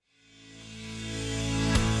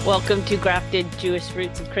Welcome to Grafted Jewish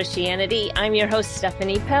Roots of Christianity. I'm your host,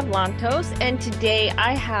 Stephanie Pavlantos, and today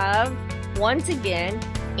I have, once again,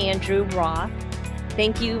 Andrew Roth.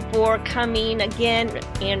 Thank you for coming again,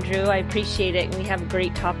 Andrew. I appreciate it, and we have a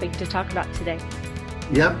great topic to talk about today.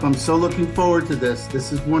 Yep, I'm so looking forward to this.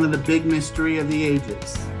 This is one of the big mystery of the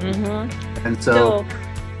ages. Mm-hmm. And so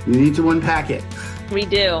you need to unpack it. We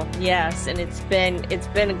do, yes, and it's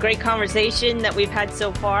been a great conversation that we've had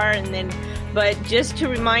so far, but just to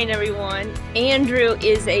remind everyone, Andrew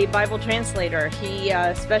is a Bible translator. He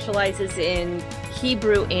specializes in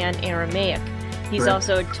Hebrew and Aramaic. He's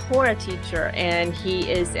also a Torah teacher, and he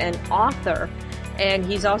is an author, and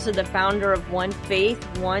he's also the founder of One Faith,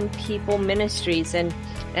 One People Ministries, and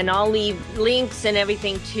I'll leave links and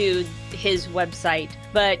everything to his website.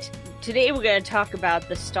 But today we're going to talk about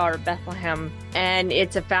the Star of Bethlehem, and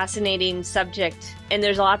it's a fascinating subject, and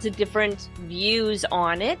there's lots of different views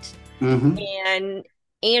on it. Mm-hmm. And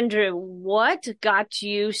Andrew, what got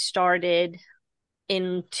you started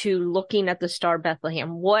into looking at the Star of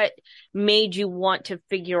Bethlehem? What made you want to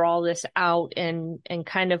figure all this out and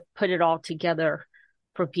kind of put it all together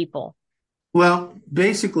for people? Well,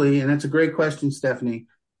 basically, and that's a great question, Stephanie,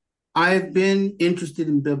 I've been interested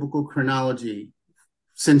in biblical chronology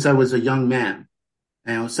since I was a young man.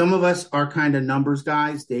 Now, some of us are kind of numbers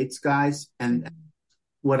guys, dates guys, and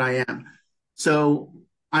what I am. So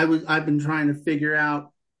I've been trying to figure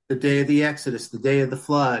out the day of the Exodus, the day of the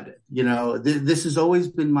flood. You know, this has always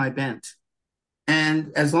been my bent.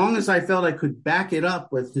 And as long as I felt I could back it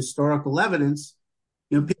up with historical evidence,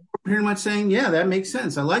 people were pretty much saying, yeah, that makes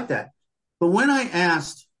sense. I like that. But when I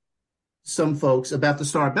asked some folks about the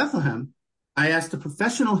Star of Bethlehem, I asked the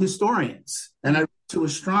professional historians, and I went to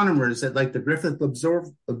astronomers at like the Griffith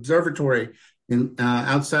Observatory in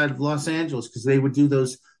outside of Los Angeles, because they would do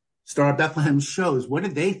those Star of Bethlehem shows. What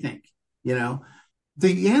did they think?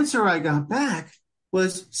 The answer I got back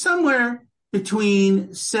was somewhere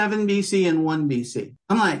between 7 BC and 1 BC.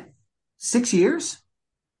 I'm like, 6 years?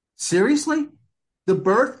 Seriously? The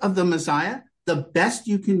birth of the Messiah, the best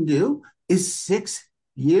you can do is 6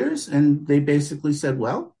 years? And they basically said,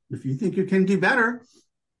 well, if you think you can do better,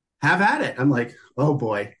 have at it. I'm like, oh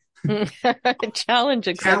boy. Challenge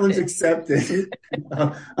accepted. Challenge accepted.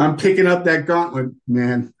 I'm picking up that gauntlet,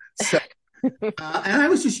 man. So, and I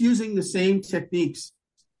was just using the same techniques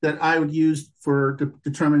that I would use for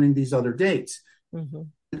determining these other dates.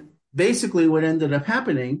 Mm-hmm. Basically, what ended up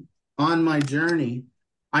happening on my journey,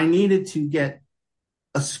 I needed to get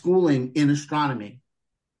a schooling in astronomy.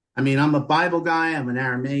 I mean, I'm a Bible guy, I'm an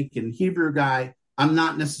Aramaic and Hebrew guy. I'm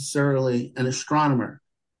not necessarily an astronomer.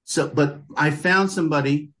 But I found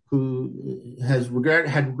somebody who had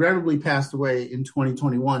regrettably passed away in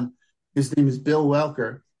 2021. His name is Bill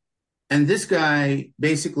Welker. And this guy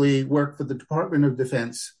basically worked for the Department of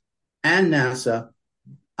Defense and NASA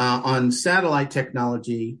on satellite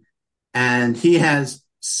technology. And he has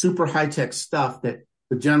super high-tech stuff that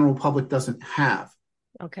the general public doesn't have.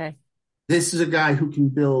 Okay. This is a guy who can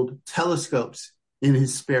build telescopes in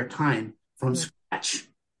his spare time from scratch.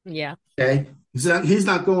 Yeah. Okay. He's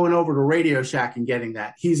not going over to Radio Shack and getting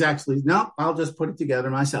that. He's actually, no, I'll just put it together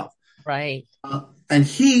myself. Right. And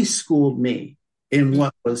he schooled me in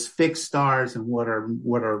what was fixed stars and what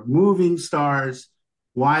are moving stars,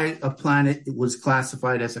 why a planet was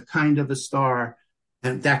classified as a kind of a star,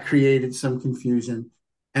 and that created some confusion,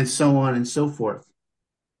 and so on and so forth.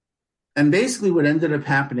 And basically what ended up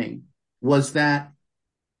happening was that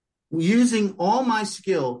using all my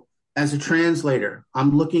skill as a translator,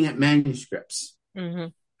 I'm looking at manuscripts. Mm-hmm.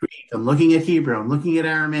 Greek, I'm looking at Hebrew, I'm looking at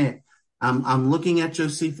Aramaic, I'm looking at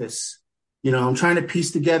Josephus. I'm trying to piece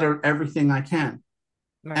together everything I can.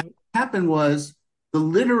 Right. And what happened was the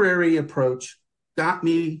literary approach got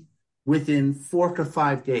me within 4 to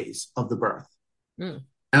 5 days of the birth. Mm.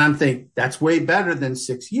 And I'm thinking, that's way better than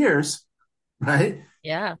 6 years, right?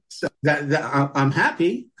 Yeah. So I'm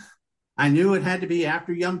happy. I knew it had to be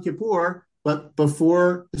after Yom Kippur, but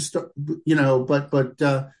before the start,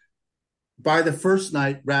 by the first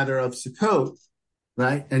night, rather, of Sukkot,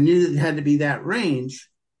 right? I knew it had to be that range.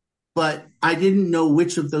 But I didn't know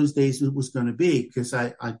which of those days it was going to be, because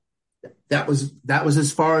that was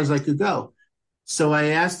as far as I could go. So I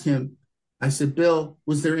asked him, I said, Bill,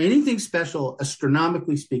 was there anything special,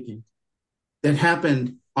 astronomically speaking, that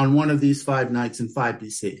happened on one of these 5 nights in 5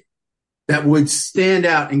 BC that would stand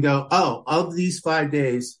out and go, oh, of these 5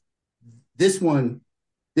 days, this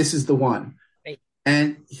is the one. Right.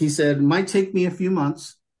 And he said, it might take me a few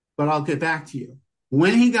months, but I'll get back to you.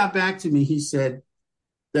 When he got back to me, he said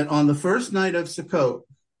that on the first night of Sukkot,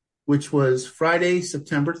 which was Friday,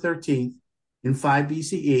 September 13th in 5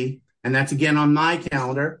 BCE, and that's again on my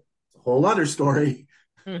calendar. It's a whole other story.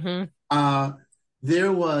 Mm-hmm.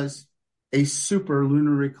 There was a super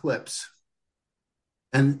lunar eclipse.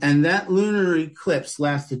 And that lunar eclipse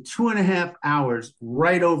lasted 2.5 hours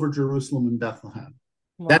right over Jerusalem and Bethlehem.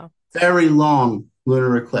 Wow. That's a very long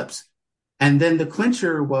lunar eclipse. And then the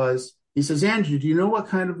clincher was, he says, Andrew, do you know what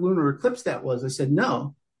kind of lunar eclipse that was? I said,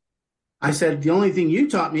 no. I said, the only thing you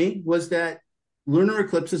taught me was that lunar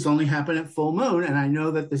eclipses only happen at full moon. And I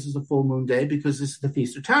know that this is a full moon day because this is the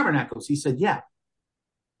Feast of Tabernacles. He said, yeah.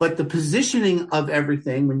 But the positioning of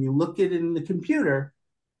everything, when you look at it in the computer,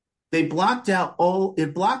 it blocked out all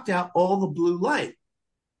the blue light.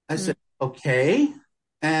 I said, okay.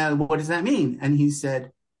 And what does that mean? And he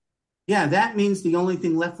said, yeah, that means the only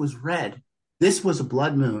thing left was red. This was a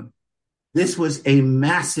blood moon. This was a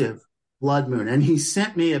massive blood moon. And he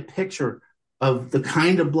sent me a picture of the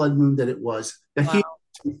kind of blood moon that it was, that he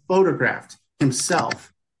photographed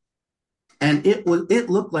himself. And it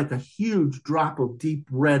looked like a huge drop of deep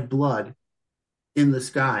red blood in the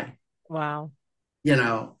sky. Wow. You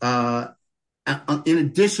know, in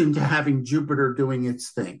addition to having Jupiter doing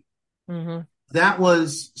its thing. Mm-hmm. That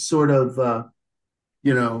was sort of,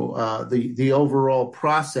 the overall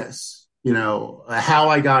process, how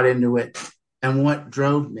I got into it and what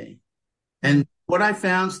drove me. And what I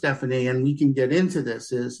found, Stephanie, and we can get into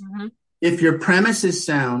this, is if your premise is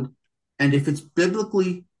sound and if it's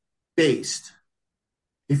biblically based,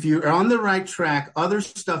 if you're on the right track, other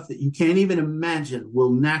stuff that you can't even imagine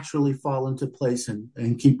will naturally fall into place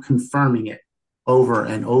and keep confirming it over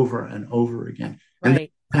and over and over again. And that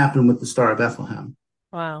happened with the Star of Bethlehem.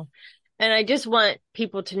 Wow. And I just want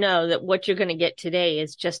people to know that what you're going to get today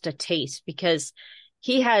is just a taste, because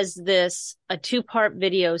he has a 2-part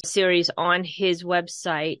video series on his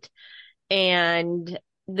website, and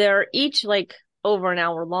they're each like over an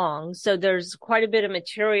hour long. So there's quite a bit of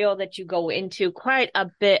material that you go into, quite a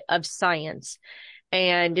bit of science.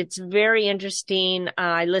 And it's very interesting.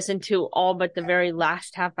 I listened to all but the very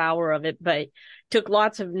last half hour of it, but took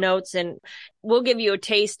lots of notes, and we'll give you a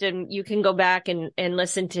taste, and you can go back and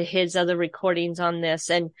listen to his other recordings on this,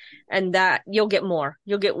 and that you'll get more.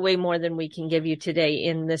 You'll get way more than we can give you today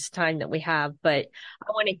in this time that we have. But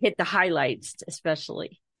I want to hit the highlights,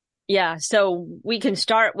 especially. Yeah. So we can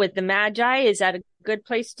start with the Magi. Is that a good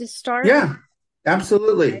place to start? Yeah,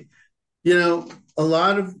 absolutely.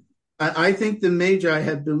 I think the Magi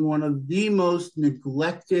have been one of the most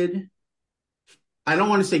neglected. I don't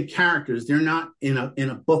want to say characters. They're not in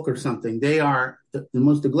a book or something. They are the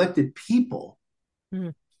most neglected people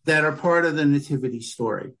that are part of the nativity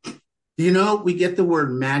story. Do you know we get the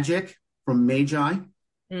word magic from magi?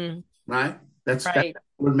 Right? That's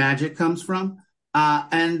where magic comes from.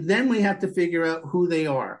 And then we have to figure out who they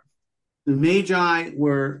are. The Magi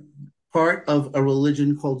were part of a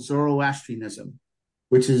religion called Zoroastrianism,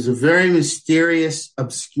 which is a very mysterious,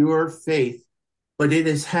 obscure faith, but it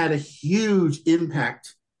has had a huge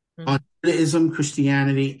impact on Judaism,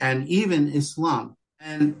 Christianity, and even Islam.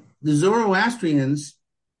 And the Zoroastrians,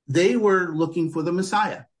 they were looking for the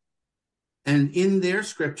Messiah. And in their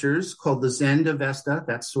scriptures, called the Zend-Avesta,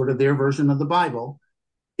 that's sort of their version of the Bible,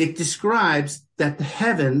 it describes that the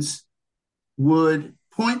heavens would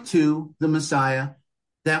point to the Messiah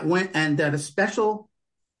and that a special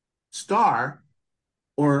star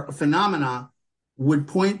or a phenomena would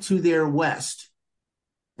point to their west.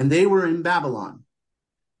 And they were in Babylon.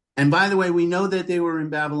 And by the way, we know that they were in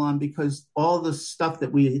Babylon because all the stuff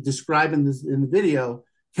that we describe in the video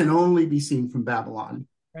can only be seen from Babylon.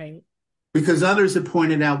 Right. Because others have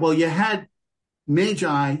pointed out, well, you had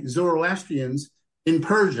Magi, Zoroastrians, in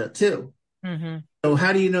Persia too. So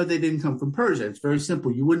how do you know they didn't come from Persia? It's very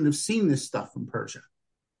simple. You wouldn't have seen this stuff from Persia.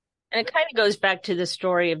 And it kind of goes back to the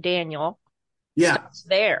story of Daniel. Yeah. Stuff's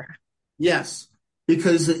there. Yes.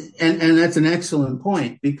 Because, and that's an excellent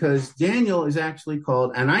point, because Daniel is actually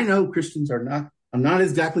called, and I know Christians I'm not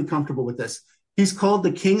exactly comfortable with this. He's called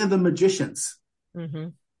the king of the magicians.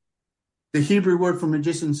 The Hebrew word for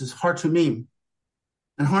magicians is hartumim.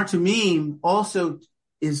 And hartumim also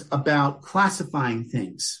is about classifying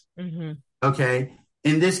things. Okay.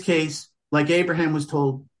 In this case, like Abraham was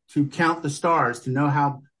told to count the stars to know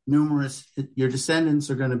how numerous your descendants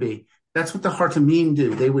are going to be. That's what the hartumim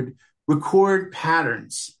do. They would record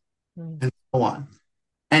patterns and so on.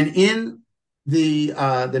 And in the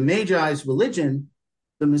Magi's religion,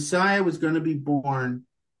 the Messiah was going to be born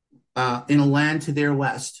in a land to their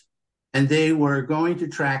west, and they were going to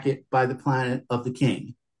track it by the planet of the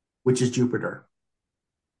king, which is Jupiter.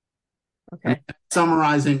 Okay.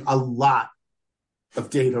 Summarizing a lot of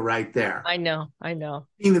data right there. I know.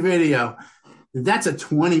 In the video. that's a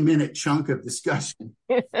 20-minute chunk of discussion.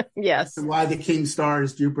 Yes. Why the king star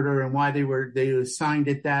is Jupiter and why they assigned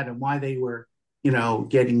it that and why they were,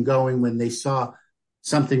 getting going when they saw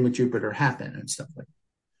something with Jupiter happen and stuff like that.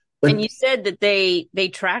 But and you said that they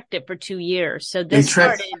tracked it for 2 years. So this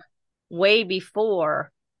started way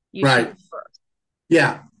before Yeshua's birth.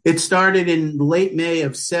 Yeah. It started in late May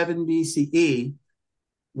of 7 BCE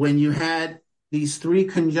when you had these three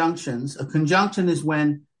conjunctions. A conjunction is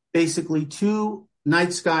when basically two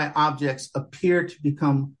night sky objects appear to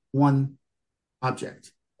become one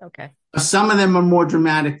object. Okay. Some of them are more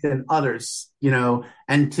dramatic than others,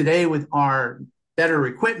 and today with our better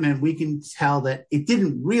equipment, we can tell that it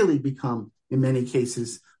didn't really become, in many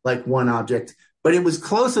cases, like one object, but it was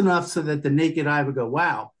close enough so that the naked eye would go,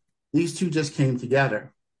 wow, these two just came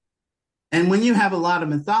together. And when you have a lot of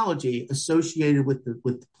mythology associated with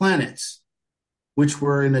the planets, which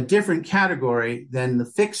were in a different category than the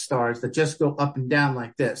fixed stars that just go up and down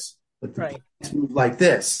like this, but the planets move like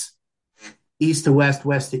this, east to west,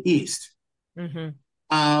 west to east.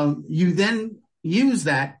 Mm-hmm. You then use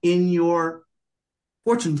that in your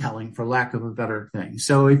fortune telling, for lack of a better thing.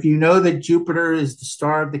 So if you know that Jupiter is the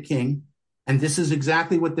star of the king, and this is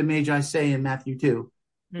exactly what the Magi say in Matthew 2,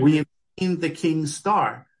 we have seen the king's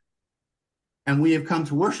star, and we have come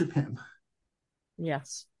to worship him.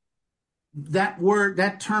 Yes. That word,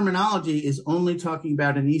 that terminology is only talking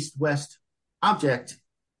about an east-west object.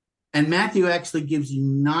 And Matthew actually gives you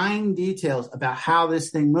 9 details about how this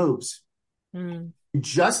thing moves.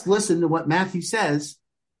 Just listen to what Matthew says.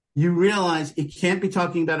 You realize it can't be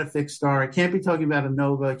talking about a fixed star. It can't be talking about a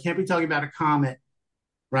nova. It can't be talking about a comet,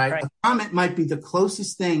 right? A comet might be the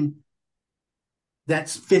closest thing that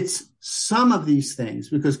fits some of these things,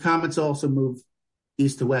 because comets also move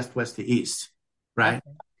east to west, west to east, right?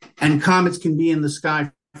 Okay. And comets can be in the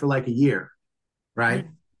sky for like a year, right?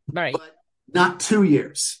 Right. But not 2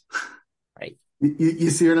 years. Right. You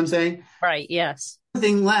see what I'm saying? Right, yes. The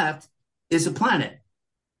thing left is a planet.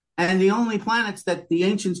 And the only planets that the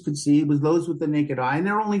ancients could see was those with the naked eye. And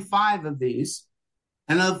there are only 5 of these.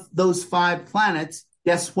 And of those 5 planets,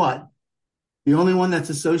 guess what? The only one that's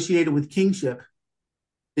associated with kingship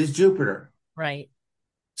is Jupiter. Right.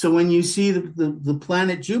 So when you see the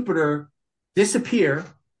planet Jupiter disappear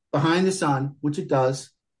behind the sun, which it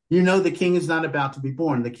does, you know the king is not about to be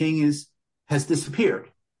born. The king has disappeared.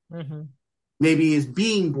 Mm-hmm. Maybe is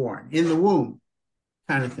being born in the womb,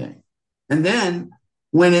 kind of thing. And then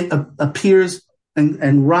when it appears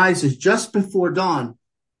and rises just before dawn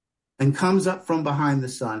and comes up from behind the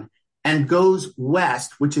sun and goes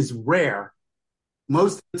west, which is rare,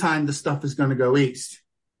 most of the time the stuff is going to go east.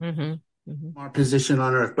 Mm-hmm. Mm-hmm. Our position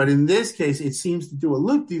on Earth. But in this case, it seems to do a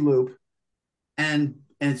loop-de-loop and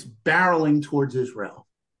it's barreling towards Israel.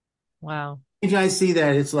 Wow. You guys see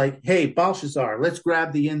that? It's like, hey, Belshazzar, let's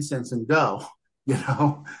grab the incense and go.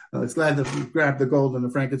 Let's grab the gold and the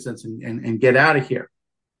frankincense and get out of here.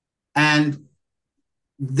 And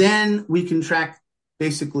then we can track,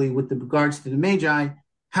 basically, with regards to the Magi,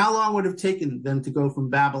 how long would it have taken them to go from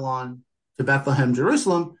Babylon to Bethlehem,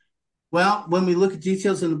 Jerusalem? Well, when we look at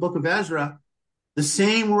details in the book of Ezra, the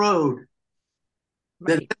same road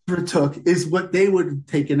that Ezra took is what they would have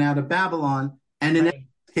taken out of Babylon. And in that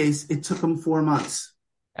case, it took them 4 months.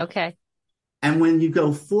 Okay. And when you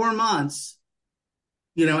go 4 months,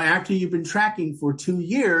 after you've been tracking for 2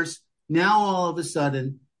 years, now all of a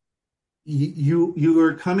sudden you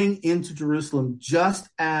are coming into Jerusalem just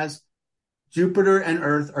as Jupiter and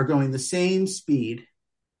Earth are going the same speed.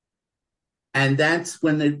 And that's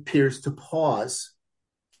when it appears to pause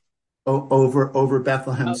over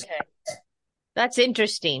Bethlehem. Okay. That's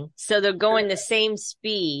interesting. So they're going the same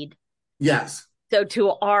speed. Yes. So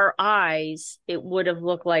to our eyes, it would have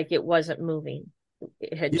looked like it wasn't moving.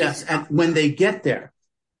 It had and when they get there,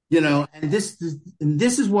 and this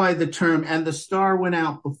is why the term "and the star went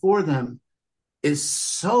out before them" is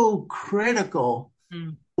so critical.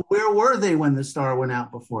 Where were they when the star went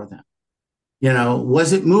out before them?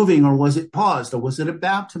 Was it moving or was it paused or was it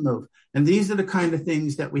about to move? And these are the kind of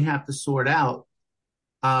things that we have to sort out,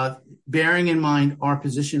 bearing in mind our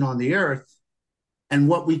position on the earth and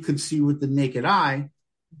what we could see with the naked eye,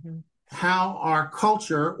 how our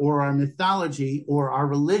culture or our mythology or our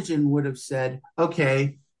religion would have said,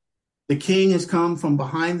 okay, the king has come from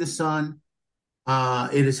behind the sun.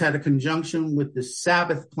 It has had a conjunction with the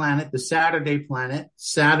Sabbath planet, the Saturday planet,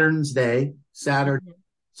 Saturn's day, Saturn.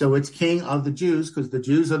 So it's king of the Jews because the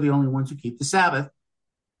Jews are the only ones who keep the Sabbath.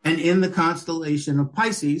 And in the constellation of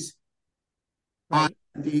Pisces, on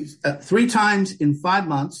these 3 times in 5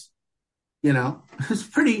 months, it's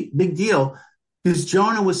a pretty big deal because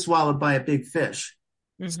Jonah was swallowed by a big fish.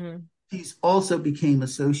 Mm-hmm. These also became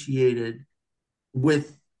associated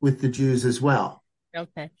with the Jews as well.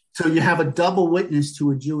 Okay. So you have a double witness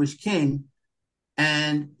to a Jewish king,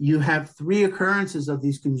 and you have three occurrences of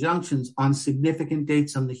these conjunctions on significant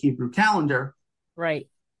dates on the Hebrew calendar. Right.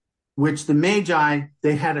 Which the Magi,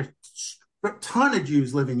 they had a ton of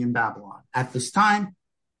Jews living in Babylon at this time.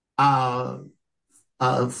 Philo,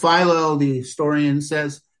 the historian,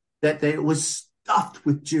 says that it was stuffed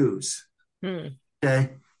with Jews. Okay.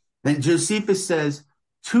 And Josephus says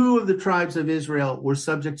 2 of the tribes of Israel were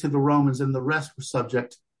subject to the Romans and the rest were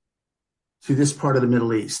subject to this part of the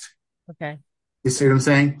Middle East. Okay. You see what I'm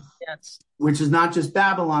saying? Yes. Which is not just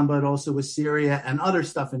Babylon, but also Assyria and other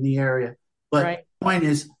stuff in the area. But the point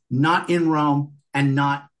is, not in Rome and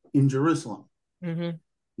not in Jerusalem. Mm-hmm.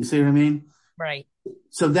 You see what I mean? Right.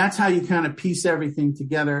 So that's how you kind of piece everything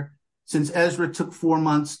together. Since Ezra took 4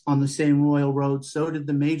 months on the same royal road, so did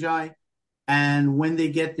the Magi. And when they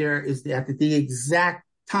get there is at the exact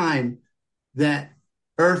time that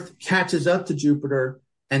Earth catches up to Jupiter,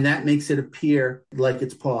 and that makes it appear like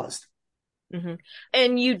it's paused. Mm-hmm.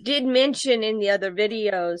 And you did mention in the other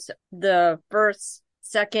videos the first,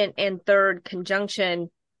 second, and third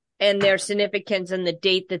conjunction and their significance and the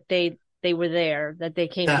date that they were there, that they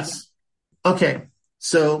came together. Okay.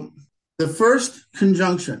 So the first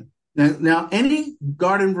conjunction, now any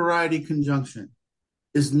garden variety conjunction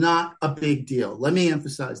is not a big deal. Let me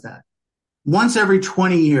emphasize that. Once every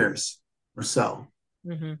 20 years or so,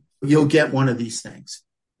 you'll get one of these things.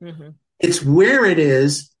 It's where it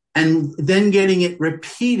is, and then getting it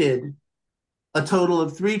repeated a total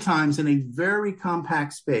of 3 times in a very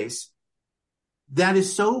compact space. That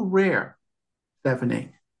is so rare,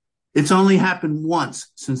 Stephanie. It's only happened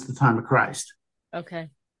once since the time of Christ. Okay.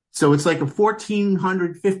 So it's like a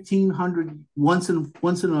 1400, 1500, once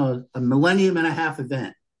in a millennium and a half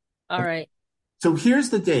event. All right. So here's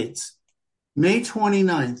the dates. May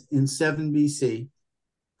 29th in 7 BC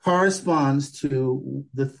corresponds to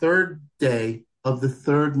the 3rd day of the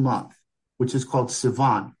 3rd month, which is called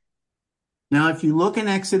Sivan. Now, if you look in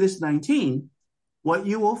Exodus 19, what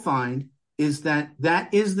you will find is that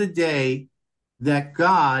is the day that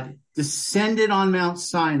God descended on Mount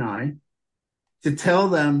Sinai to tell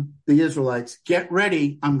them, the Israelites, get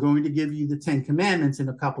ready. I'm going to give you the 10 commandments in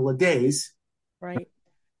a couple of days. Right.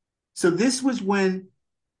 So this was when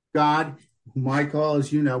God, whom I call,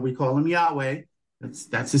 as you know, we call him Yahweh.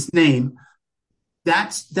 That's his name.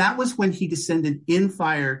 That was when he descended in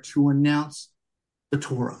fire to announce the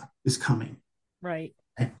Torah is coming. Right.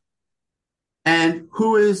 And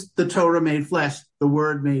who is the Torah made flesh? The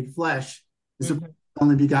Word made flesh is the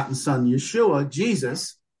only begotten Son, Yeshua,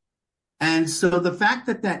 Jesus. And so the fact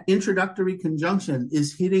that introductory conjunction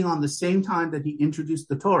is hitting on the same time that he introduced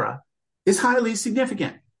the Torah is highly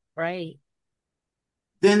significant. Right.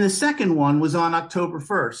 Then the second one was on October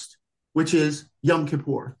 1st, which is Yom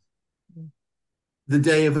Kippur, the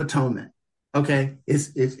Day of Atonement. Okay,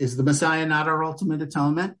 is the Messiah not our ultimate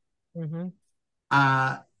atonement? The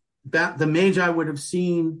Magi would have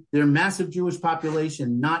seen their massive Jewish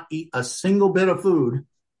population not eat a single bit of food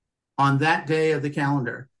on that day of the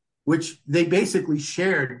calendar, which they basically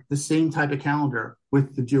shared the same type of calendar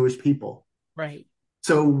with the Jewish people. Right.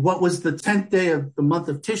 So what was the 10th day of the month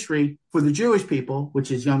of Tishri for the Jewish people,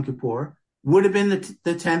 which is Yom Kippur, would have been the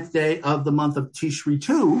 10th day of the month of Tishri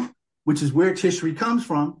 2, which is where Tishri comes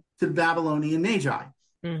from, to the Babylonian Magi.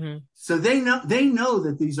 So they know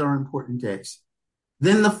that these are important days.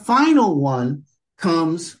 Then the final one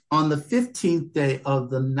comes on the 15th day of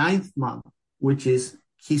the 9th month, which is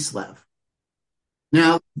Kislev.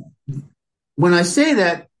 Now, when I say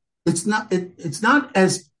that, it's not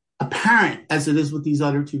as apparent as it is with these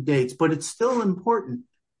other 2 dates, but it's still important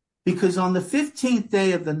because on the 15th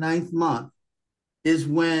day of the 9th month is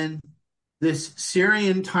when this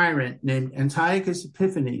Syrian tyrant named Antiochus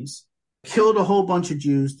Epiphanes killed a whole bunch of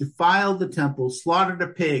Jews, defiled the temple, slaughtered a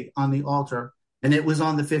pig on the altar, and it was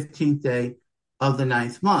on the 15th day of the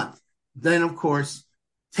 9th month. Then, of course,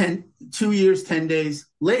 2 years, 10 days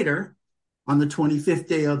later, on the 25th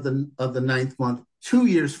day of the 9th month, 2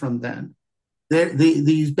 years from then,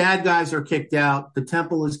 these bad guys are kicked out. The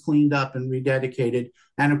temple is cleaned up and rededicated.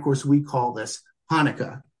 And of course, we call this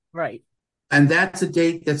Hanukkah. Right. And that's a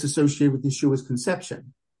date that's associated with Yeshua's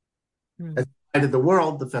conception. As the light of the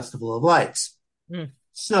world, the festival of lights.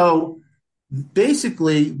 So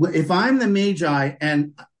basically, if I'm the Magi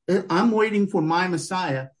and I'm waiting for my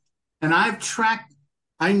Messiah, and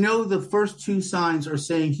I know the first 2 signs are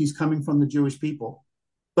saying he's coming from the Jewish people.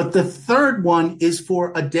 But the third one is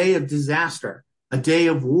for a day of disaster, a day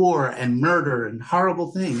of war and murder and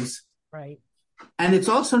horrible things. Right. And it's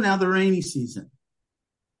also now the rainy season.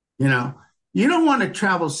 You know, you don't want to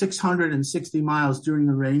travel 660 miles during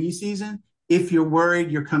the rainy season if you're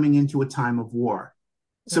worried you're coming into a time of war.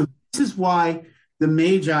 So this is why the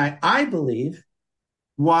Magi, I believe,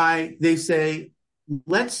 why they say,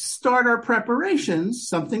 let's start our preparations.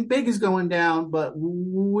 Something big is going down, but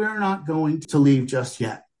we're not going to leave just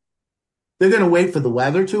yet. They're going to wait for the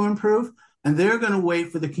weather to improve, and they're going to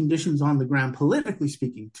wait for the conditions on the ground, politically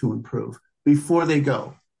speaking, to improve before they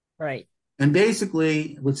go. Right. And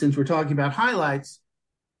basically, since we're talking about highlights,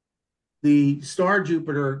 the star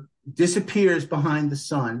Jupiter disappears behind the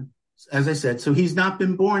sun, as I said, so he's not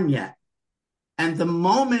been born yet. And the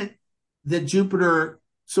moment that Jupiter,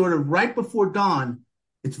 sort of right before dawn,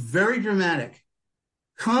 it's very dramatic,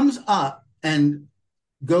 comes up and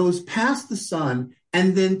goes past the sun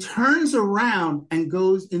and then turns around and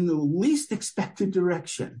goes in the least expected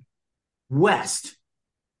direction, west.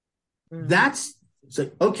 That's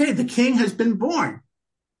like, okay, the king has been born.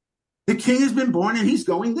 The king has been born and he's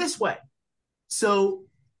going this way. So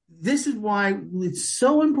this is why it's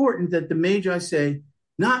so important that the Magi say,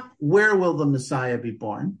 not where will the Messiah be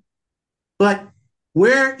born, but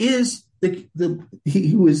where is he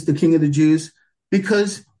who is the King of the Jews?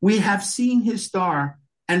 Because we have seen his star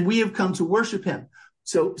and we have come to worship him.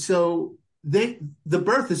 So the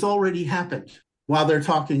birth has already happened while they're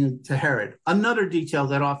talking to Herod. Another detail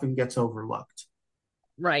that often gets overlooked.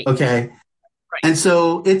 Right. Okay. Right. And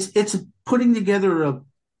so it's putting together a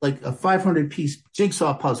 500-piece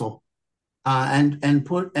jigsaw puzzle, and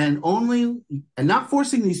not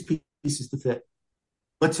forcing these pieces to fit,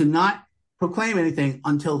 but to not proclaim anything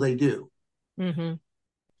until they do. Mm-hmm.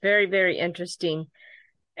 Very, very interesting.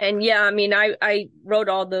 And yeah, I mean, I wrote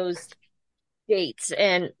all those dates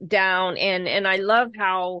down, and I love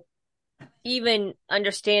how even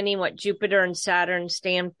understanding what Jupiter and Saturn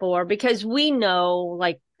stand for, because we know,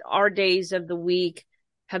 like, our days of the week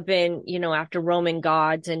have been, after Roman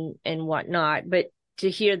gods and whatnot, but to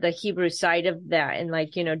hear the Hebrew side of that, and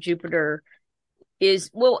like, Jupiter is,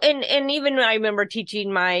 well, and even I remember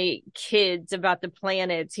teaching my kids about the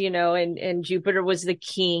planets, and Jupiter was the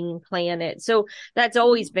king planet. So that's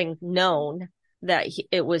always been known that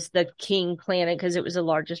it was the king planet because it was the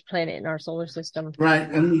largest planet in our solar system. Right.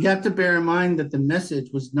 And we have to bear in mind that the message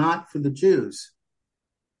was not for the Jews.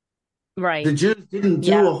 Right. The Jews didn't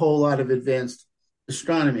do a whole lot of advanced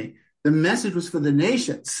astronomy. The message was for the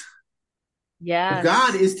nations. Yeah.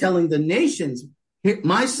 God is telling the nations,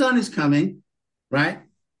 my son is coming, right?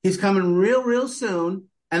 He's coming real, real soon.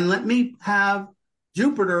 And let me have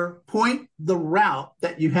Jupiter point the route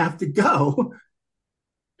that you have to go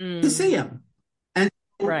to see him. And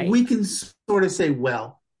we can sort of say,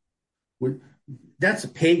 well, that's a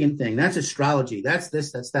pagan thing. That's astrology. That's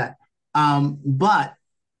this, that's that. But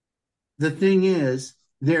the thing is,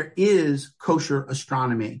 there is kosher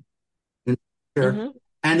astronomy in here,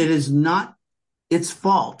 and it is not its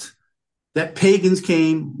fault that pagans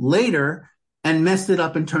came later and messed it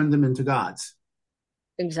up and turned them into gods.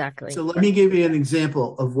 Exactly. So let me give you an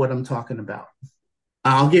example of what I'm talking about.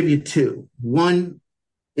 I'll give you two. One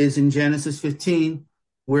is in Genesis 15,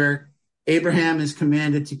 where Abraham is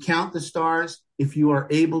commanded to count the stars. If you are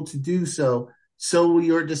able to do so, so will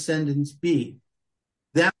your descendants be.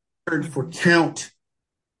 That word for count,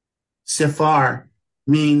 sephar,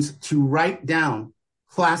 means to write down,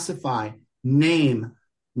 classify, name,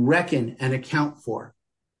 reckon, and account for.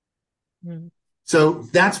 So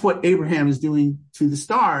that's what Abraham is doing to the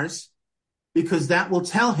stars, because that will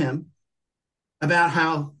tell him about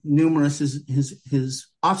how numerous his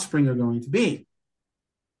offspring are going to be.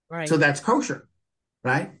 Right. So that's kosher,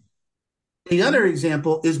 right? The other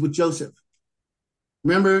example is with Joseph.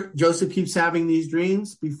 Remember, Joseph keeps having these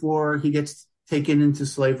dreams before he gets taken into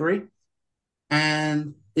slavery.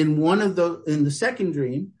 And in the second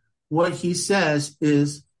dream, what he says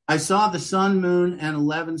is, I saw the sun, moon, and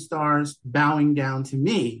 11 stars bowing down to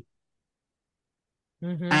me.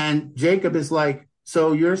 And Jacob is like,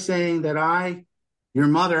 so you're saying that your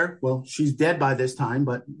mother, well, she's dead by this time,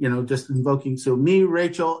 but, just invoking, so me,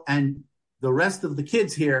 Rachel, and the rest of the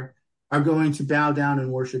kids here are going to bow down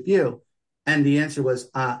and worship you. And the answer was,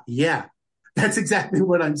 yeah, that's exactly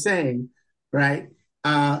what I'm saying, right?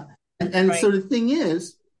 So the thing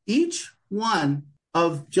is, each one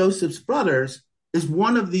of Joseph's brothers is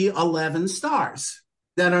one of the 11 stars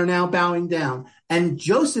that are now bowing down. And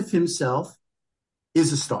Joseph himself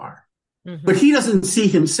is a star. But he doesn't see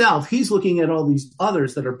himself. He's looking at all these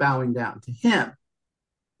others that are bowing down to him,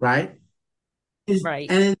 right?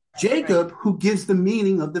 Right. And it's Jacob who gives the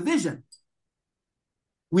meaning of the vision.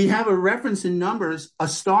 We have a reference in Numbers, a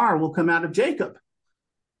star will come out of Jacob.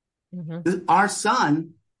 Our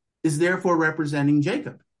son is therefore representing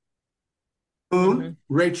Jacob. Moon,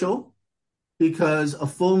 Rachel, because a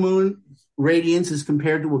full moon radiance is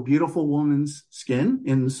compared to a beautiful woman's skin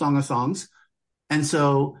in the Song of Songs. And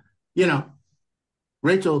so,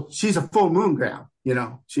 Rachel, she's a full moon gal,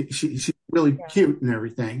 she's really cute and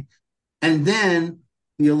everything. And then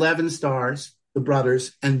the 11 stars, the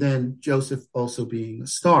brothers, and then Joseph also being a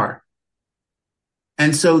star.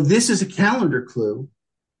 And so this is a calendar clue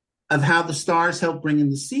of how the stars help bring in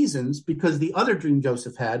the seasons, because the other dream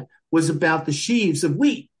Joseph had was about the sheaves of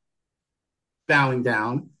wheat bowing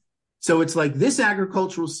down. So it's like this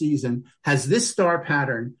agricultural season has this star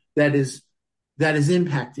pattern that is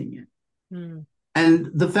impacting it. Mm.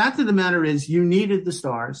 And the fact of the matter is, you needed the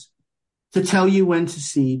stars to tell you when to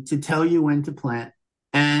seed, to tell you when to plant.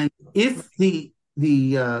 And if the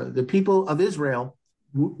people of Israel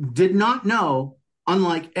did not know,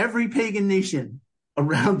 unlike every pagan nation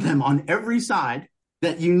around them on every side,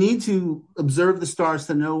 that you need to observe the stars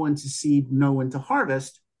to know when to seed, know when to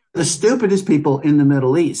harvest, the stupidest people in the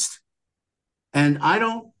Middle East. And I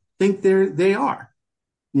don't think they are,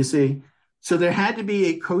 you see. So there had to be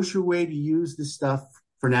a kosher way to use this stuff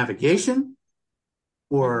for navigation,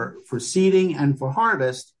 or for seeding, and for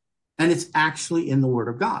harvest. And it's actually in the Word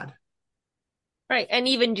of God. Right. And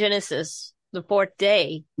even Genesis, the fourth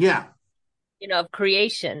day. Yeah. Of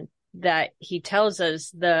creation, that he tells us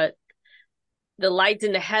the lights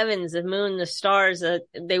in the heavens, the moon, the stars,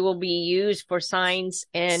 they will be used for signs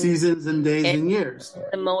and seasons and days and years.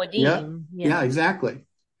 The Moedim. Yeah, exactly.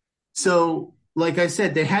 So, like I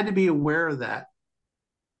said, they had to be aware of that.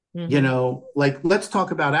 Mm-hmm. Let's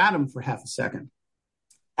talk about Adam for half a second.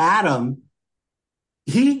 Adam,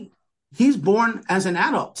 he's born as an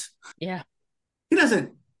adult. Yeah. He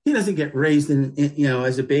doesn't get raised in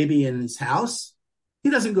as a baby in his house. He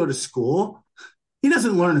doesn't go to school. He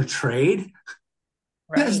doesn't learn a trade.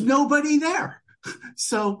 Right. There's nobody there.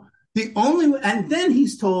 So and then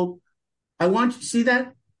he's told, I want you to see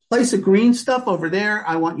that place of green stuff over there.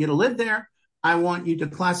 I want you to live there. I want you to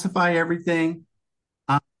classify everything.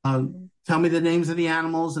 Tell me the names of the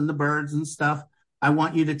animals and the birds and stuff. I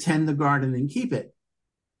want you to tend the garden and keep it.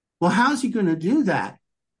 Well, how's he going to do that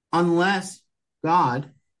unless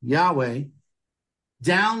God, Yahweh,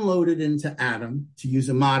 downloaded into Adam, to use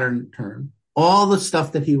a modern term, all the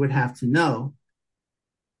stuff that he would have to know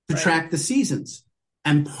to track the seasons?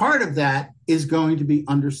 And part of that is going to be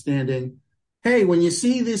understanding, hey, when you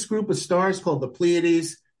see this group of stars called the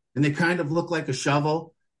Pleiades, and they kind of look like a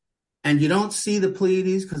shovel, and you don't see the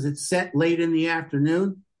Pleiades because it's set late in the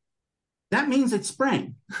afternoon, that means it's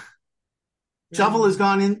spring. Shovel has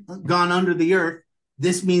gone under the earth.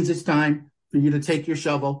 This means it's time for you to take your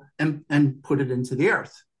shovel and put it into the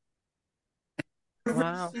earth. Every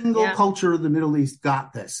single culture of the Middle East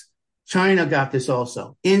got this. China got this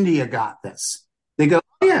also. India got this. They go,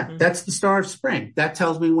 oh yeah, that's the star of spring. That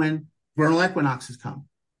tells me when vernal equinoxes come.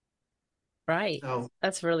 Right. So,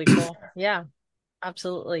 that's really cool. Yeah,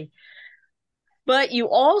 absolutely. But you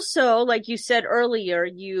also, like you said earlier,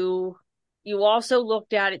 you also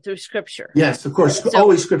looked at it through scripture. Yes, of course.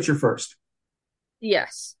 Always scripture first.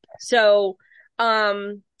 Yes. So,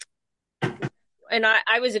 and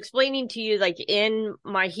I was explaining to you, like in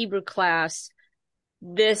my Hebrew class,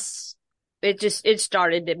 it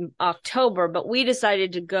started in October, but we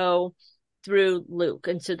decided to go through Luke.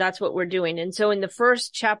 And so that's what we're doing. And so in the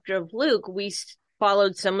first chapter of Luke, we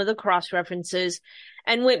followed some of the cross references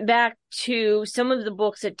and went back to some of the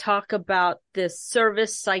books that talk about the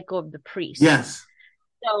service cycle of the priest. Yes.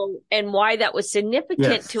 So, and why that was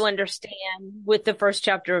significant to understand with the first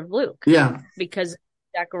chapter of Luke. Yeah. Because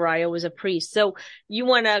Zechariah was a priest. So you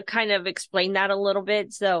want to kind of explain that a little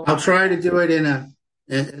bit? So I'll try to do it in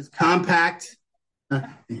as compact.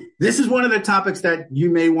 This is one of the topics that you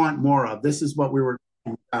may want more of. This is what we were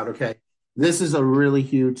talking about. Okay. This is a really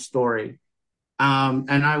huge story. And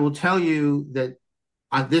I will tell you that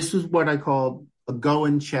this is what I call a go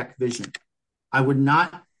and check vision. I would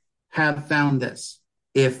not have found this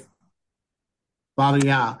if Father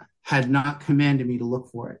Yah had not commanded me to look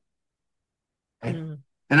for it. Okay?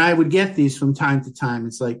 And I would get these from time to time.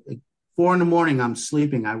 It's like 4 a.m, I'm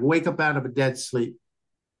sleeping. I wake up out of a dead sleep.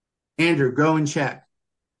 Andrew, go and check.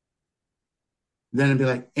 Then I'd be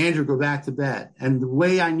like, Andrew, go back to bed. And the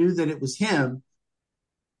way I knew that it was him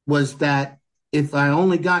was that if I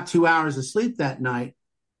only got 2 hours of sleep that night,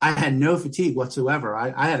 I had no fatigue whatsoever.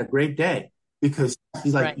 I had a great day because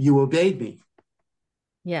he's like, you obeyed me.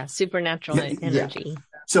 Yeah, supernatural energy. Yeah.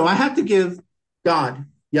 So I have to give God,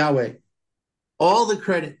 Yahweh, all the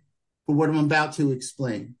credit for what I'm about to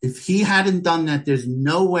explain. If he hadn't done that, there's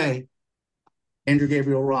no way Andrew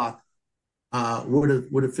Gabriel Roth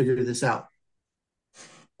would have figured this out.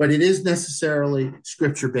 but it is necessarily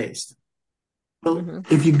scripture-based. So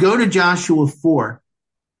if you go to Joshua 4,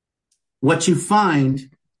 what you find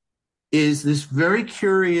is this very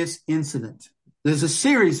curious incident. There's a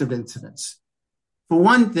series of incidents. For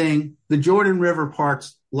one thing, the Jordan River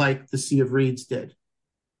parts like the Sea of Reeds did,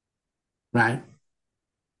 right?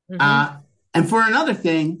 And for another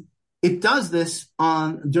thing, it does this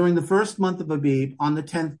during the first month of Abib on the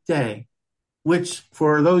 10th day, which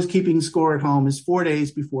for those keeping score at home is 4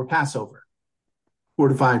 days before Passover, 4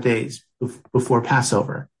 to 5 days before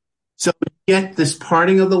Passover. So you get this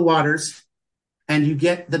parting of the waters, and you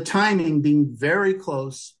get the timing being very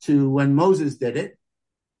close to when Moses did it.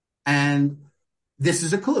 And this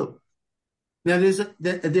is a clue. Now,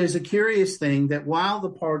 there's a curious thing that while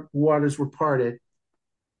the waters were parted,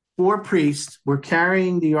 4 priests were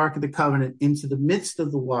carrying the Ark of the Covenant into the midst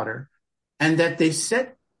of the water, and that they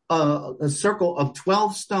set a circle of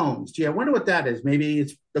 12 stones. Gee, I wonder what that is. Maybe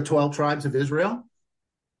it's the 12 tribes of Israel.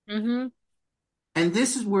 And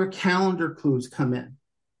this is where calendar clues come in.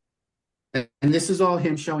 And this is all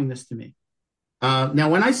him showing this to me. Now,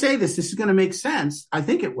 when I say this is going to make sense. I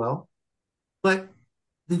think it will. But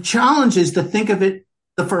the challenge is to think of it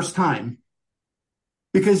the first time,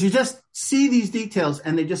 because you just see these details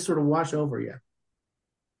and they just sort of wash over you.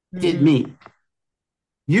 Did me.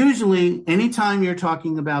 Usually, anytime you're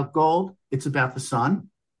talking about gold, it's about the sun.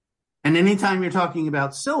 And anytime you're talking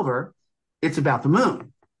about silver, it's about the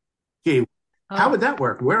moon. Gee, how would that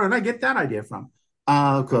work? Where would I get that idea from?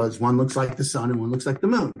 Because one looks like the sun and one looks like the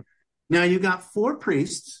moon. Now, you got 4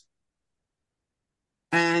 priests,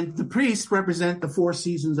 and the priests represent the 4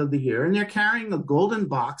 seasons of the year, and they're carrying a golden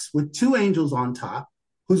box with 2 angels on top,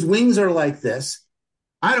 whose wings are like this.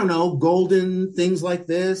 I don't know, golden things like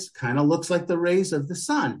this, kind of looks like the rays of the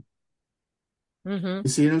sun. You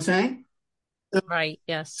see what I'm saying? Right,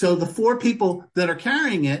 yes. So the 4 people that are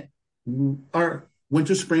carrying it are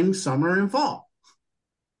winter, spring, summer, and fall.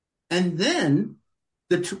 And then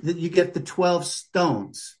you get the 12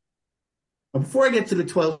 stones. But before I get to the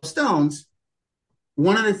 12 stones,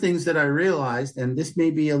 one of the things that I realized, and this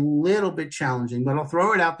may be a little bit challenging, but I'll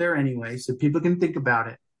throw it out there anyway so people can think about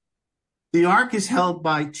it. The ark is held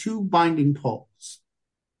by 2 binding poles,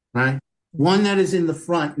 right? One that is in the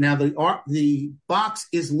front. Now, the box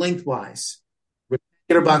is lengthwise,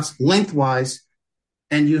 rectangular box lengthwise,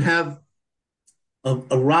 and you have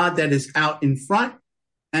a rod that is out in front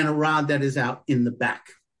and a rod that is out in the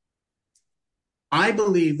back. I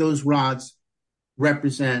believe those rods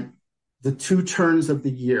represent the 2 turns of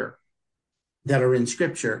the year that are in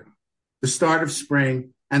Scripture, the start of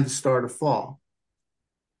spring and the start of fall.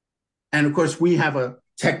 And of course, we have a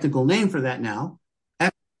technical name for that now.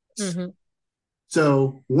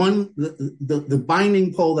 So the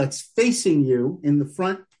binding pole that's facing you in the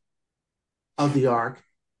front of the ark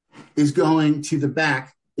is going to the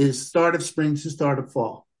back, is start of spring to start of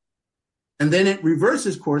fall. And then it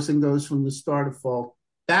reverses course and goes from the start of fall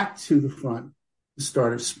back to the front, the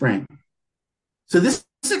start of spring. So this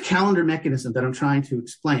is a calendar mechanism that I'm trying to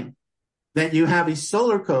explain, that you have a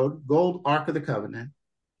solar code, gold Ark of the Covenant.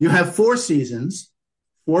 You have 4 seasons,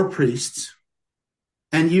 4 priests,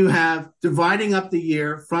 and you have dividing up the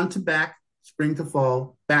year, front to back, spring to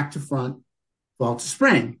fall, back to front, fall to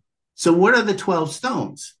spring. So what are the 12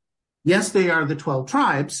 stones? Yes, they are the 12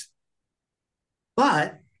 tribes,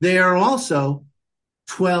 but they are also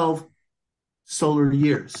 12 solar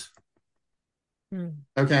years.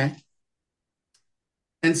 Okay?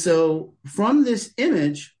 And so from this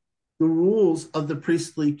image, the rules of the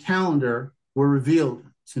priestly calendar were revealed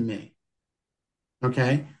to me.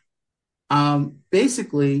 Okay?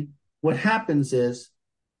 Basically, what happens is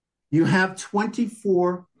you have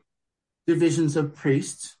 24 divisions of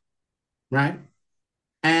priests, right?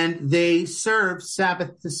 And they serve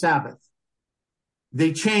Sabbath to Sabbath.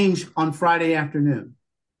 They change on Friday afternoon,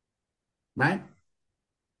 right?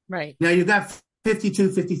 Right. Now you've got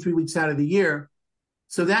 52, 53 weeks out of the year.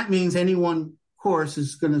 So that means any one course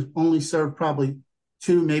is going to only serve probably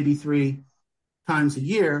 2, maybe 3 times a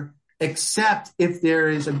year, except if there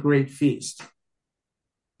is a great feast.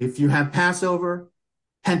 If you have Passover,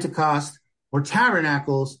 Pentecost, or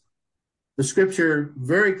Tabernacles, the scripture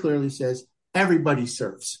very clearly says everybody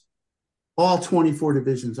serves. All 24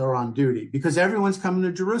 divisions are on duty because everyone's coming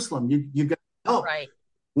to Jerusalem. You got to help. Right.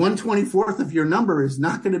 1/24 of your number is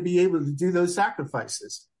not going to be able to do those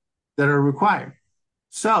sacrifices that are required.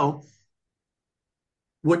 So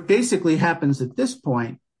what basically happens at this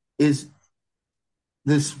point is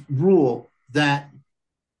this rule that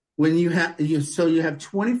when you have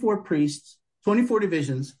 24 priests, 24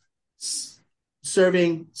 divisions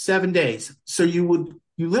serving 7 days. So you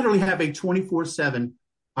literally have a 24/7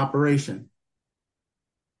 operation.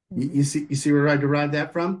 Mm-hmm. You see where I derived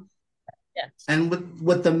that from? Yes. And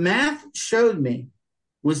what the math showed me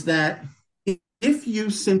was that if you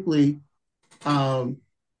simply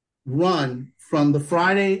run from the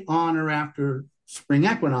Friday on or after spring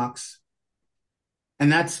equinox,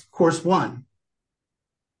 and that's course one,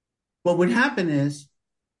 what would happen is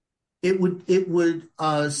it would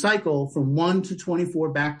cycle from 1 to 24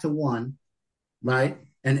 back to 1, right?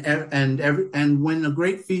 And when a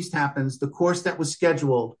great feast happens, the course that was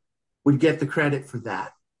scheduled would get the credit for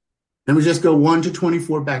that. And we just go 1 to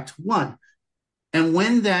 24 back to 1. And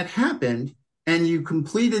when that happened and you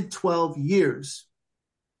completed 12 years,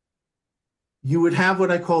 you would have what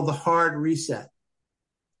I call the hard reset.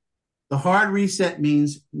 The hard reset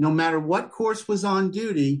means no matter what course was on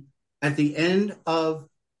duty at the end of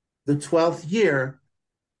the 12th year,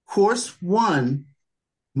 course one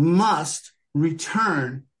must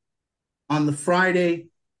return on the Friday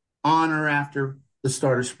on or after the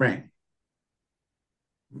start of spring,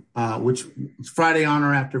 which is Friday on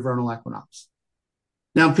or after vernal equinox.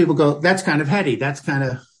 Now people go, that's kind of heady. That's kind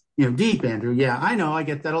of, deep, Andrew. Yeah, I know. I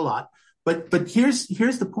get that a lot. But here's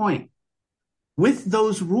the point. With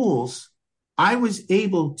those rules, I was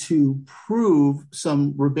able to prove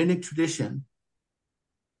some rabbinic tradition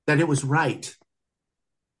that it was right.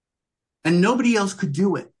 And nobody else could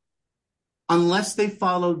do it unless they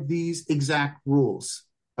followed these exact rules.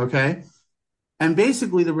 Okay? And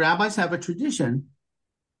basically, the rabbis have a tradition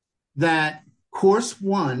that course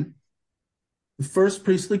one, the first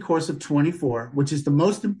priestly course of 24, which is the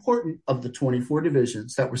most important of the 24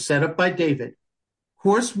 divisions that were set up by David,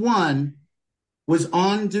 course one was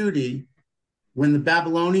on duty when the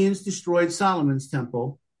Babylonians destroyed Solomon's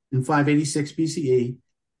temple in 586 BCE,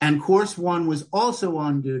 and course one was also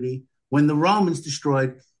on duty when the Romans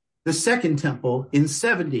destroyed the second temple in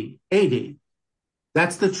 70 AD.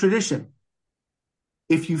 That's the tradition.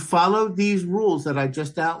 If you follow these rules that I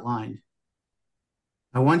just outlined,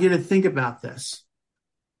 I want you to think about this.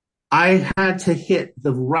 I had to hit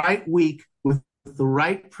the right week with the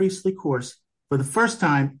right priestly course for the first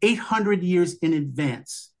time 800 years in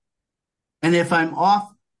advance. And if I'm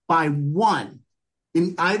off by one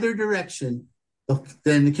in either direction,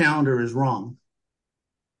 then the calendar is wrong.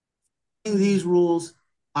 In these rules,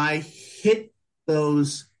 I hit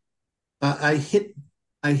those. I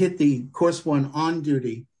hit the course one on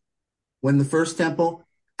duty when the first temple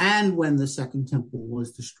and when the second temple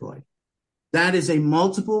was destroyed. That is a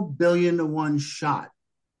multiple billion to one shot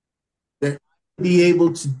that I'd be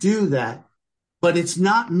able to do that, but it's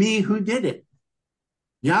not me who did it.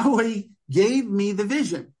 Yahweh gave me the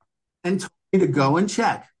vision and told me to go and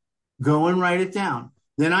check, go and write it down.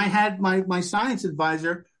 Then I had my science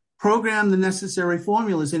advisor program the necessary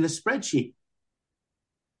formulas in a spreadsheet.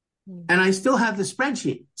 And I still have the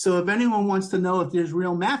spreadsheet. So if anyone wants to know if there's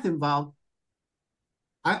real math involved,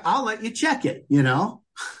 I'll let you check it, Yeah.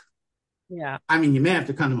 I mean, you may have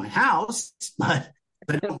to come to my house, but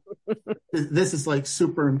this is like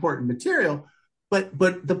super important material. But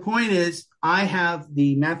the point is, I have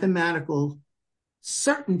the mathematical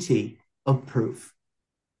certainty of proof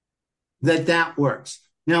that works.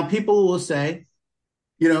 Now, people will say,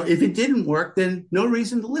 if it didn't work, then no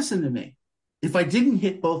reason to listen to me. If I didn't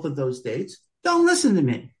hit both of those dates, don't listen to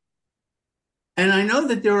me. And I know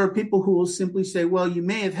that there are people who will simply say, well, you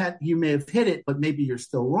may have hit it, but maybe you're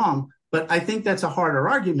still wrong. But I think that's a harder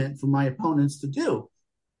argument for my opponents to do.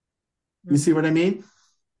 You see what I mean?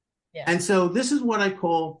 Yeah. And so this is what I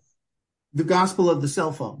call the gospel of the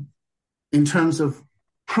cell phone in terms of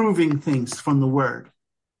proving things from the word.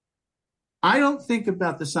 I don't think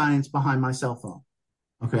about the science behind my cell phone.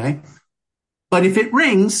 Okay. But if it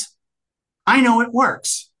rings, I know it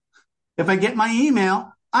works. If I get my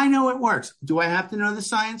email, I know it works. Do I have to know the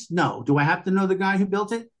science? No. Do I have to know the guy who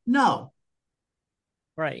built it? No.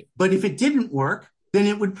 Right. But if it didn't work, then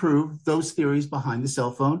it would prove those theories behind the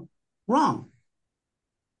cell phone wrong.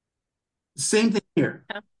 Same thing here.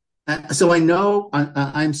 Yeah. So I know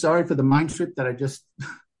I'm sorry for the mind trip that I just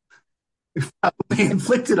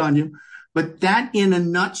inflicted on you, but that in a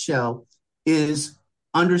nutshell is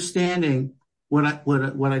understanding what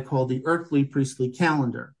I call the earthly priestly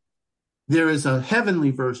calendar. There is a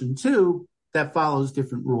heavenly version too that follows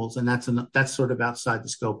different rules, and that's sort of outside the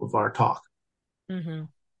scope of our talk. Mm-hmm.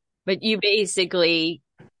 But you basically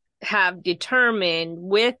have determined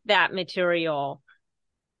with that material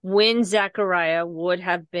when Zechariah would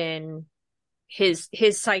have been his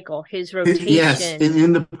cycle, his rotation. Yes,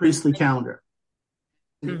 in the priestly calendar.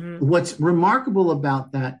 Mm-hmm. What's remarkable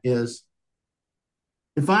about that is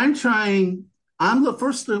if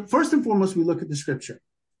first and foremost, we look at the scripture.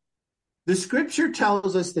 The scripture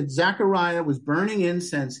tells us that Zechariah was burning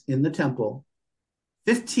incense in the temple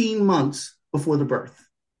 15 months before the birth.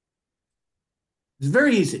 It's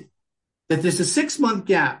very easy that there's a 6-month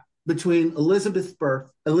gap between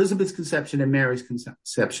Elizabeth's conception and Mary's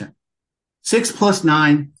conception. 6 plus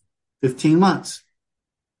 9, 15 months.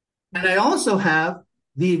 And I also have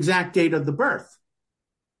the exact date of the birth.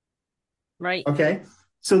 Right. Okay.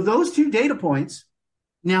 So those two data points.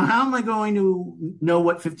 Now, how am I going to know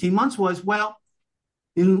what 15 months was? Well,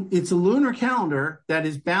 it's a lunar calendar that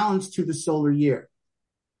is balanced to the solar year,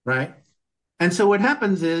 right? And so what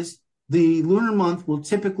happens is the lunar month will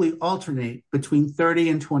typically alternate between 30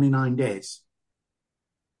 and 29 days.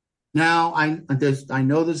 Now, I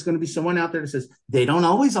know there's going to be someone out there that says they don't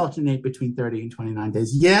always alternate between 30 and 29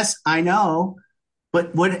 days. Yes, I know.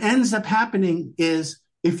 But what ends up happening is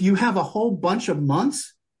if you have a whole bunch of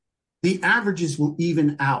months, the averages will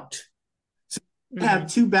even out. So you have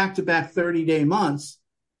 2 back-to-back 30-day months,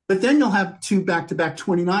 but then you'll have 2 back-to-back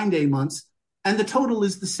 29-day months, and the total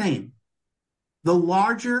is the same. The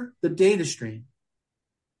larger the data stream,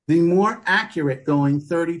 the more accurate going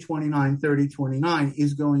 30-29, 30-29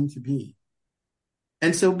 is going to be.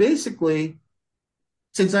 And so basically,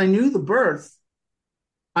 since I knew the birth,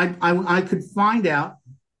 I could find out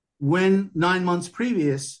when 9 months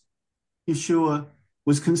previous Yeshua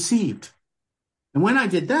was conceived. And when I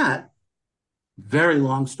did that, very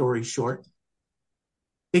long story short,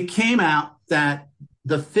 it came out that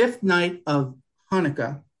the 5th night of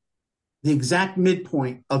Hanukkah, the exact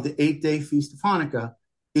midpoint of the 8-day Feast of Hanukkah,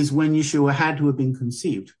 is when Yeshua had to have been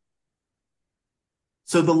conceived.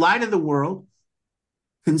 So the light of the world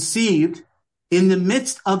conceived in the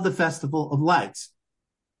midst of the Festival of Lights.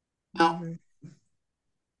 Now,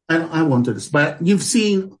 I won't do this, but you've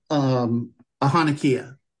seen a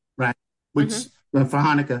Hanukkah, right? Which for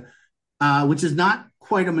Hanukkah, which is not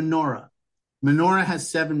quite a menorah. Menorah has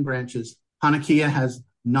 7 branches. Hanukkah has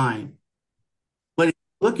 9. But if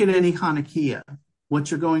you look at any Hanukkah,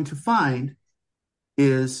 what you're going to find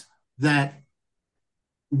is that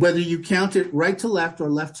whether you count it right to left or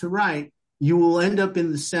left to right, you will end up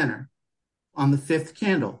in the center on the 5th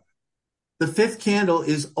candle. The 5th candle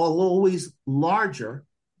is always larger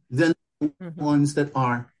than the ones that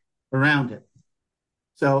are around it.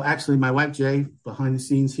 So actually, my wife, Jay, behind the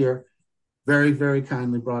scenes here, very, very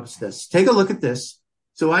kindly brought us this. Take a look at this.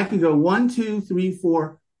 So I can go 1, 2, 3,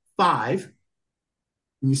 4, 5.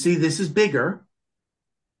 And you see this is bigger.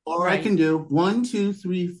 Or I can do 1, 2,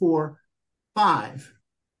 3, 4, 5.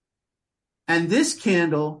 And this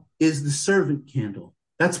candle is the servant candle.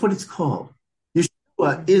 That's what it's called.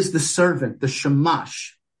 Yeshua is the servant, the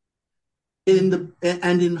shamash. And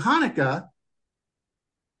in Hanukkah,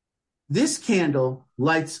 this candle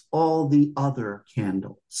lights all the other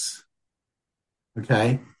candles.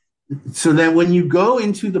 Okay? So that when you go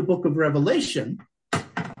into the book of Revelation,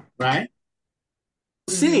 right,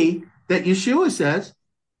 see that Yeshua says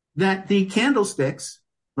that the candlesticks,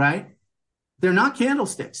 right, they're not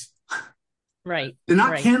candlesticks. Right. They're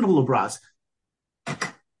not candelabras.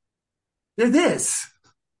 They're this.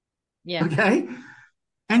 Yeah. Okay?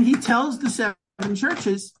 And he tells the 7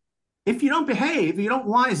 churches, if you don't behave, you don't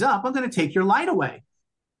wise up, I'm going to take your light away.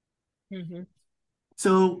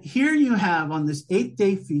 So here you have on this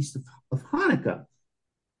 8-day feast of Hanukkah,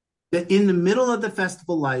 that in the middle of the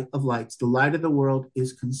festival of lights, the light of the world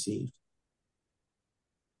is conceived.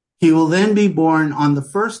 He will then be born on the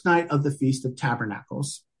first night of the Feast of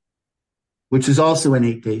Tabernacles, which is also an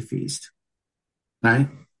 8-day feast, right?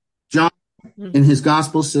 John, in his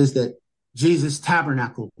gospel, says that Jesus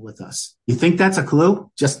tabernacled with us. You think that's a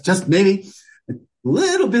clue? Just maybe a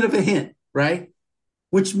little bit of a hint, right?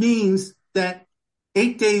 Which means that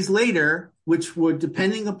 8 days later, which would,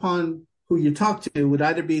 depending upon who you talk to, would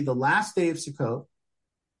either be the last day of Sukkot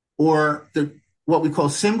or what we call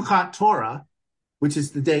Simchat Torah, which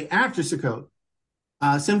is the day after Sukkot.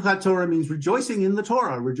 Simchat Torah means rejoicing in the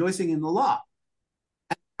Torah, rejoicing in the law.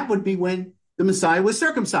 And that would be when the Messiah was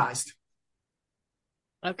circumcised.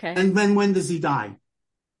 Okay. And then when does he die?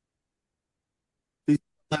 He's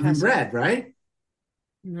unleavened bread, right?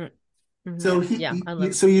 So so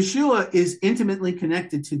Yeshua is intimately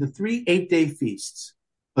connected to the 3 8-day feasts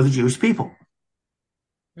of the Jewish people.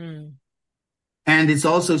 And it's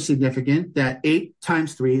also significant that 8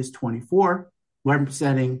 times 3 is 24,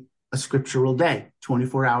 representing a scriptural day,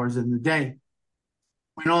 24 hours in the day.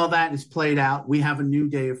 When all that is played out, we have a new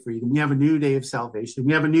day of freedom. We have a new day of salvation.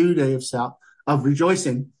 We have a new day of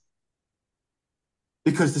rejoicing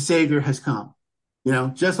because the Savior has come.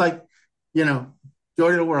 Just like,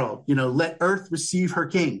 joy to the world, let earth receive her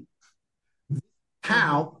king.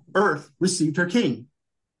 How earth received her king.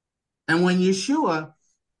 And when Yeshua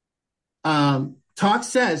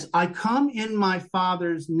says, I come in my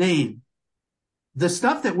Father's name, the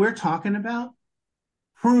stuff that we're talking about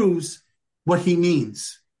proves what he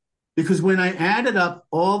means. Because when I added up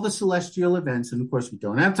all the celestial events, and of course we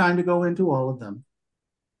don't have time to go into all of them,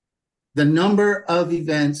 the number of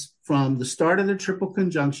events from the start of the triple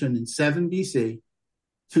conjunction in 7 BC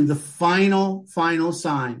to the final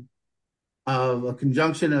sign of a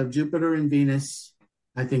conjunction of Jupiter and Venus,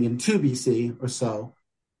 I think in 2 BC or so,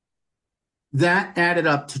 that added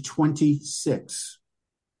up to 26.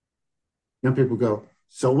 Now people go,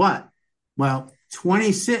 so what? Well,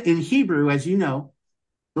 26 in Hebrew, as you know,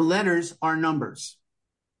 the letters are numbers.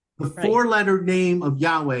 The four-letter name of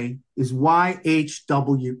Yahweh is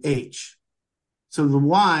YHWH. So the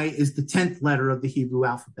Y is the 10th letter of the Hebrew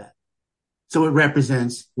alphabet. So it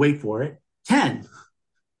represents, wait for it, 10.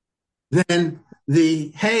 Then the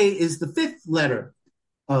Hey is the 5th letter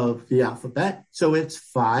of the alphabet. So it's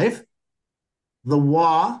 5. The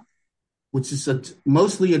Wa, which is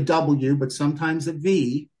mostly a W, but sometimes a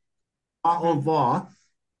V, or Va,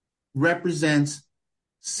 represents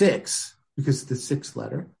 6 because it's the 6th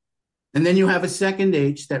letter. And then you have a second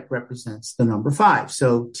H that represents the number 5.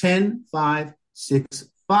 So 10, 5, 6,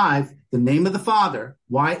 5, the name of the Father,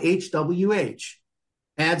 YHWH,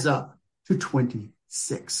 adds up to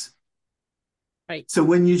 26. Right. So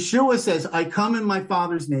when Yeshua says, I come in my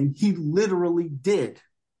Father's name, he literally did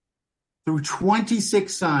through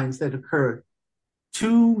 26 signs that occurred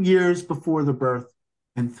 2 years before the birth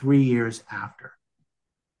and 3 years after.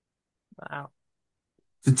 Wow.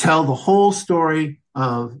 To tell the whole story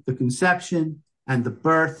of the conception and the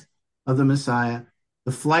birth of the Messiah,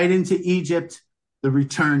 the flight into Egypt, the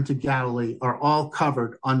return to Galilee are all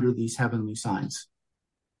covered under these heavenly signs.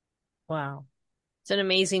 Wow. It's an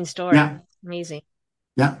amazing story. Yeah. Amazing.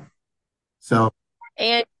 Yeah. So.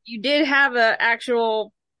 And you did have an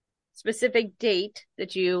actual specific date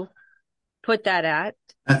that you put that at.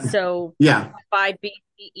 So yeah. 5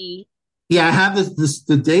 BCE. Yeah, I have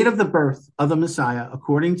the date of the birth of the Messiah,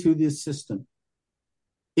 according to this system,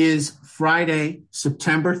 is Friday,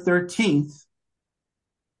 September 13th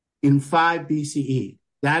in 5 BCE.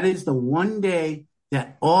 That is the one day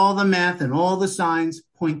that all the math and all the signs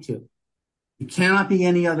point to. It cannot be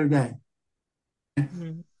any other day.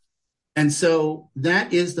 Mm-hmm. And so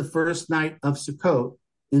that is the first night of Sukkot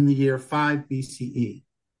in the year 5 BCE.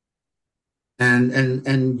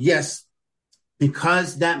 And yes,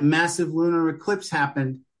 because that massive lunar eclipse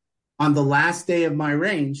happened on the last day of my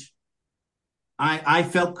range, I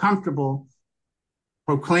felt comfortable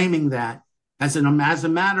proclaiming that as a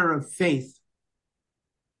matter of faith,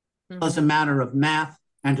 as a matter of math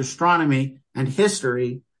and astronomy and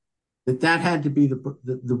history, that had to be the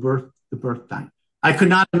birth time. I could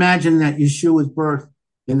not imagine that Yeshua's birth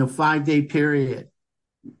in a 5-day period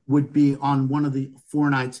would be on one of the 4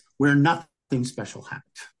 nights where nothing special happened.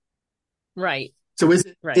 Right. So is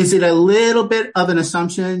it a little bit of an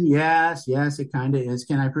assumption? Yes, it kind of is.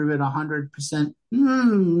 Can I prove it 100%?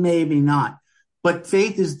 Maybe not. But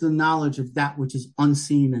faith is the knowledge of that which is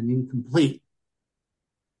unseen and incomplete.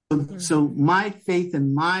 So my faith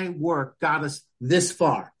and my work got us this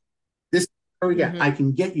far. This is where we got. I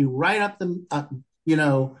can get you right up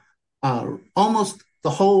almost the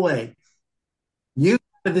whole way. You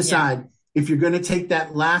got to decide if you're going to take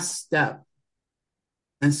that last step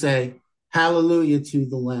and say, hallelujah to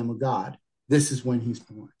the Lamb of God. This is when he's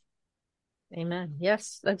born. Amen.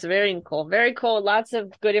 Yes, that's very cool. Very cool. Lots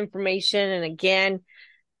of good information. And again,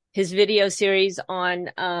 his video series on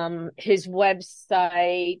his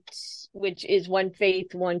website, which is One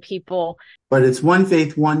Faith, One People. But it's One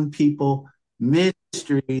Faith, One People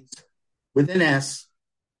Ministries with an S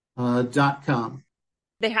 .com.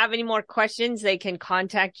 If they have any more questions, they can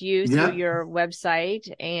contact you through your website.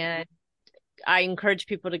 And I encourage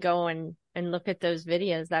people to go and look at those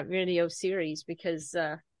videos, that video series, because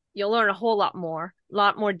you'll learn a whole lot more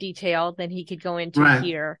detail than he could go into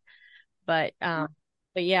here. But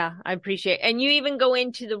yeah, I appreciate it. And you even go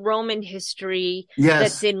into the Roman history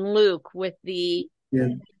that's in Luke with the,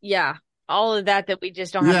 all of that we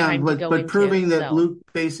just don't have time to go into. But proving that Luke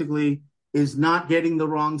basically is not getting the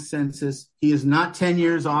wrong census. He is not 10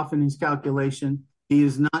 years off in his calculation. He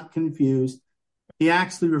is not confused. He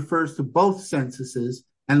actually refers to both censuses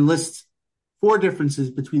and lists 4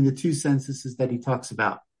 differences between the 2 censuses that he talks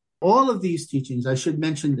about. All of these teachings, I should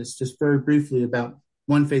mention this just very briefly about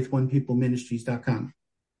One Faith, One People Ministries.com.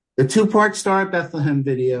 The 2-part Star of Bethlehem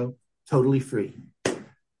video, totally free.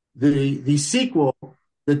 The sequel,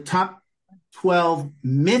 the top 12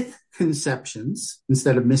 myth conceptions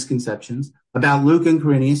instead of misconceptions about Luke and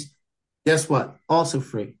Quirinius, guess what? Also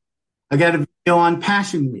free. I got a video on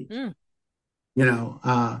Passion Week, Mm.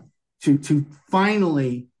 To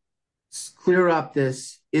finally clear up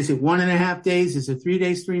this. Is it 1.5 days? Is it 3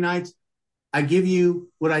 days, 3 nights? I give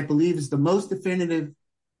you what I believe is the most definitive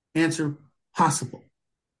answer possible.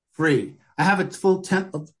 Free. I have a full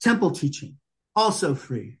temple teaching, also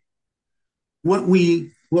free.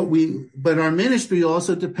 But our ministry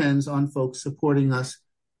also depends on folks supporting us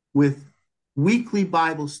with weekly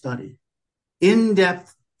Bible study,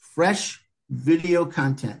 in-depth, fresh video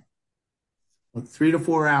content, 3 to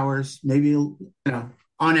 4 hours, maybe,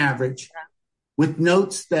 on average, with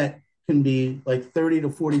notes that can be like 30 to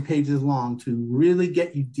 40 pages long to really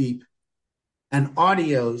get you deep, and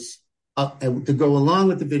audios to go along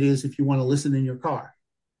with the videos if you want to listen in your car.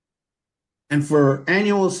 And for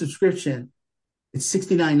annual subscription, it's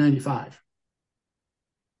 $69.95.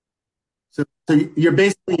 So you're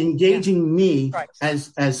basically engaging me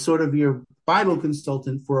as sort of your Bible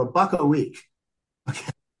consultant for $1 a week.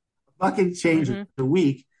 Okay. $1 and change a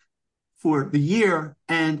week for the year.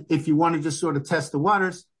 And if you want to just sort of test the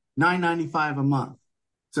waters, $9.95 a month.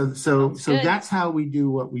 So that's how we do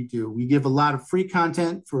what we do. We give a lot of free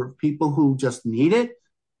content for people who just need it.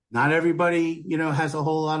 Not everybody, has a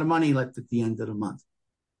whole lot of money left at the end of the month.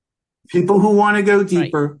 People who want to go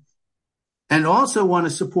deeper and also want to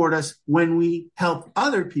support us when we help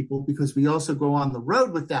other people, because we also go on the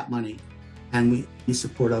road with that money and we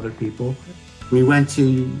support other people. We went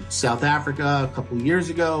to South Africa a couple of years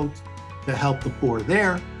ago to help the poor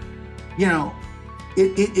there.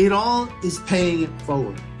 It all is paying it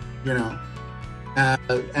forward,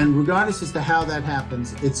 and regardless as to how that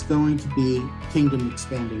happens, it's going to be kingdom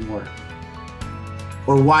expanding work.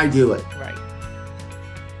 Or why do it? Right.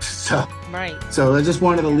 So I just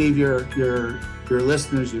wanted to leave your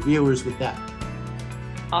listeners, your viewers with that.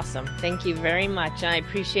 Awesome. Thank you very much. I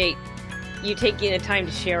appreciate you taking the time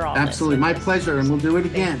to share all Absolutely. this. My pleasure. And we'll do it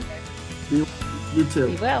again. You too.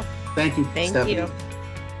 We will. Thank you. Thank Stephanie. you.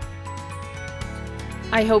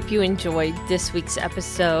 I hope you enjoyed this week's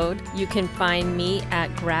episode. You can find me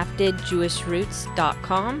at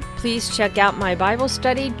graftedjewishroots.com. Please check out my Bible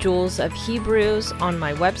study, Jewels of Hebrews, on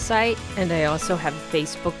my website, and I also have a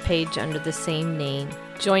Facebook page under the same name.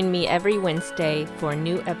 Join me every Wednesday for a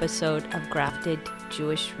new episode of Grafted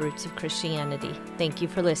Jewish Roots of Christianity. Thank you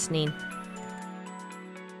for listening.